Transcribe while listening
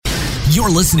You're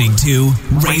listening to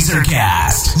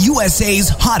RazorCast,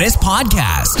 USA's hottest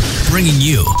podcast, bringing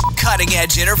you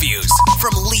cutting-edge interviews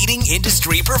from leading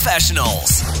industry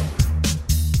professionals.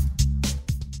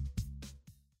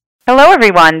 Hello,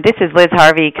 everyone. This is Liz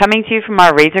Harvey coming to you from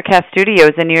our RazorCast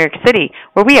studios in New York City,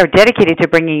 where we are dedicated to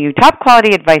bringing you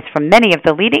top-quality advice from many of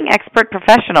the leading expert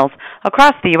professionals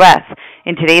across the U.S.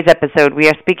 In today's episode, we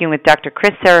are speaking with Dr.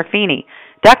 Chris Serafini.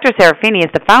 Dr. Serafini is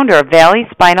the founder of Valley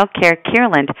Spinal Care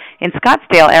Kierland in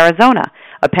Scottsdale, Arizona.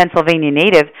 A Pennsylvania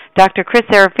native, Dr. Chris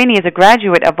Serafini is a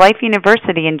graduate of Life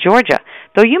University in Georgia,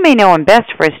 though you may know him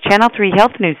best for his Channel 3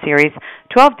 health news series,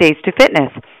 12 Days to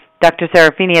Fitness. Dr.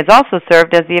 Serafini has also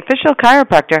served as the official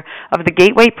chiropractor of the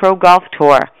Gateway Pro Golf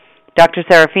Tour. Dr.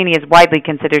 Serafini is widely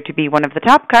considered to be one of the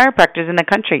top chiropractors in the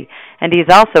country, and he is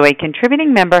also a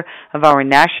contributing member of our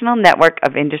national network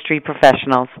of industry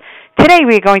professionals. Today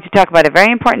we are going to talk about a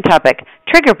very important topic,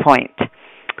 trigger point.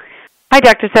 Hi,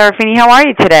 Dr. Serafini. How are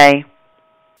you today?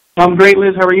 I'm great,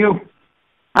 Liz. How are you?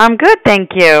 I'm good, thank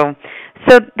you.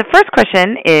 So the first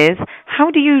question is,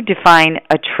 how do you define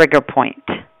a trigger point?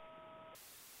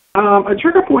 A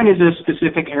trigger point is a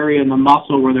specific area in the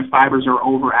muscle where the fibers are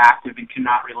overactive and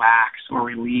cannot relax or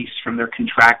release from their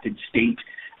contracted state.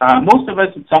 Most of us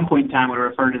at some point in time would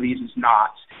refer to these as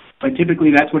knots, but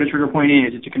typically that's what a trigger point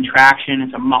is. It's a contraction,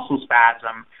 it's a muscle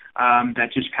spasm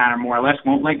that just kind of more or less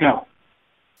won't let go.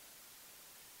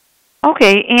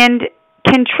 Okay, and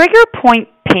can trigger point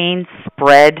pain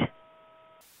spread?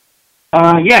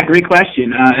 Yeah, great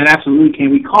question. It absolutely can.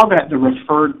 We call that the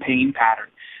referred pain pattern.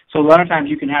 So a lot of times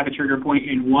you can have a trigger point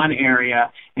in one area,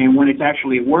 and when it's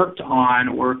actually worked on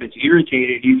or if it's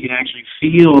irritated, you can actually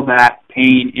feel that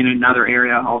pain in another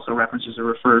area, also references a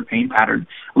referred pain pattern.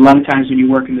 A lot of times when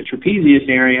you work in the trapezius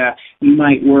area, you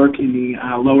might work in the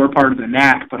lower part of the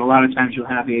neck, but a lot of times you'll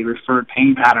have a referred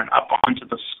pain pattern up onto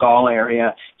the skull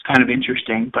area. It's kind of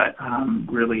interesting, but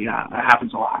really it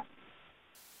happens a lot.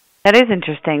 That is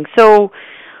interesting. So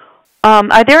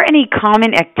are there any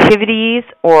common activities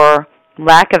or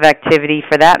lack of activity,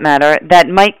 for that matter, that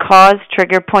might cause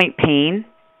trigger point pain?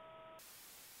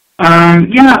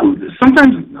 Yeah,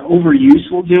 sometimes overuse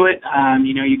will do it.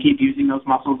 You keep using those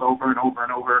muscles over and over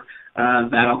and over.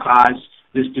 That'll cause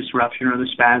this disruption or the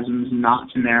spasms and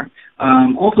knots in there.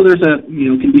 Also, there's a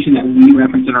condition that we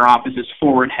reference in our office is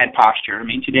forward head posture. I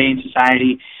mean, today in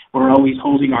society, we're always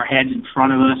holding our heads in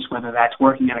front of us, whether that's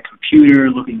working at a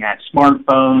computer, looking at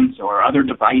smartphones, or other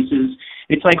devices.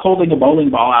 It's like holding a bowling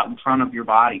ball out in front of your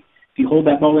body. If you hold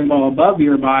that bowling ball above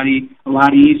your body, a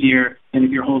lot easier than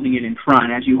if you're holding it in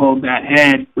front. As you hold that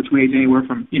head, which weighs anywhere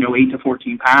from 8 to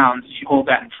 14 pounds, as you hold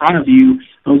that in front of you,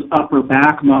 those upper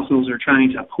back muscles are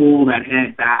trying to pull that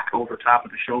head back over top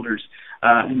of the shoulders.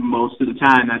 And most of the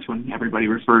time, that's when everybody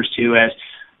refers to as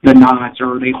the knots,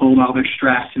 or they hold all their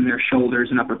stress in their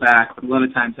shoulders and upper back. But a lot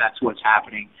of times, that's what's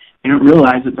happening. They don't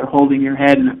realize that they're holding your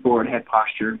head in a forward head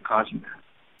posture and causing that.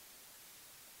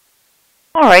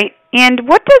 All right. And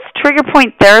what does trigger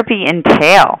point therapy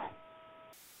entail?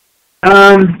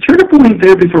 Trigger point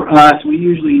therapy for us, we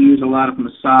usually use a lot of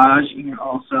massage and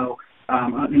also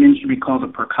an instrument called a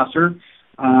percussor.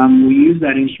 We use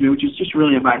that instrument, which is just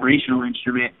really a vibrational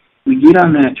instrument. We get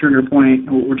on that trigger point,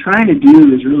 and what we're trying to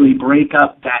do is really break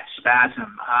up that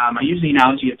spasm. I use the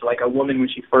analogy of like a woman when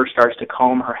she first starts to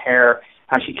comb her hair,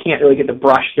 how she can't really get the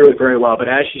brush through it very well, but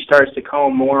as she starts to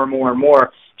comb more and more and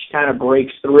more, she kind of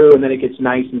breaks through, and then it gets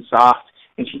nice and soft,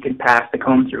 and she can pass the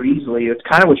comb through easily. It's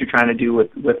kind of what you're trying to do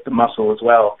with the muscle as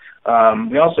well.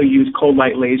 We also use cold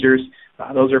light lasers.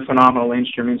 Those are phenomenal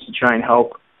instruments to try and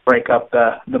help break up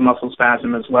the muscle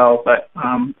spasm as well. But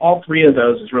all three of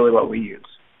those is really what we use.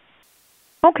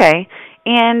 Okay.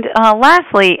 And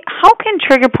lastly, how can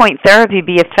trigger point therapy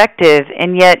be effective,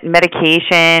 and yet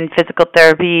medication, physical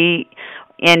therapy,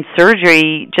 and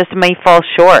surgery just may fall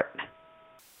short?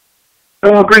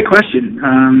 Oh, great question.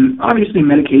 Obviously,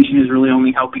 medication is really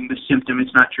only helping the symptom.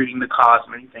 It's not treating the cause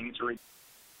of anything. It's really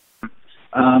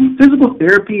physical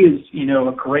therapy is,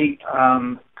 a great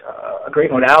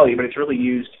modality, but it's really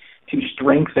used to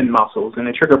strengthen muscles, and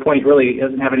a trigger point really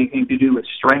doesn't have anything to do with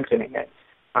strengthening it.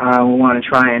 We want to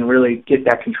try and really get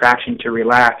that contraction to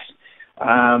relax.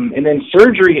 And then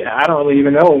surgery, I don't really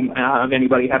even know of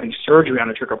anybody having surgery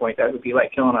on a trigger point. That would be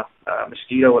like killing a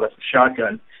mosquito with a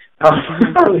shotgun. I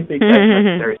don't really think that's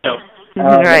necessary. So,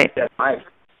 right. I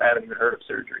haven't even heard of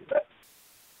surgery. But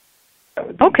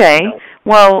okay.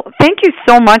 Well, thank you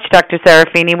so much, Dr.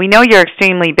 Serafini. We know you're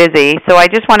extremely busy, so I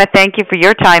just want to thank you for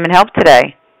your time and help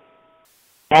today.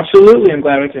 Absolutely. I'm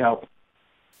glad I could help.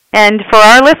 And for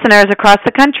our listeners across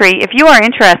the country, if you are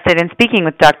interested in speaking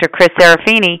with Dr. Chris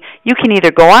Serafini, you can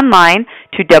either go online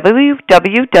to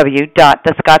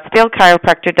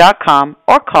www.thescottsdalechiropractor.com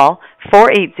or call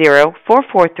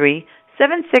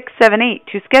 480-443-7678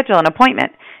 to schedule an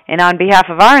appointment. And on behalf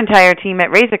of our entire team at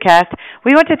RazorCast,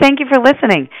 we want to thank you for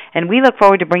listening, and we look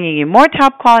forward to bringing you more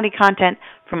top-quality content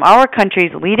from our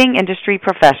country's leading industry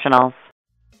professionals.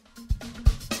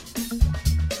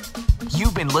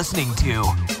 You've been listening to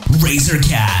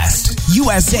RazorCast,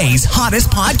 USA's hottest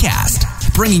podcast,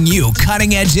 bringing you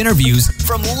cutting-edge interviews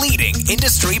from leading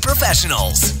industry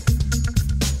professionals.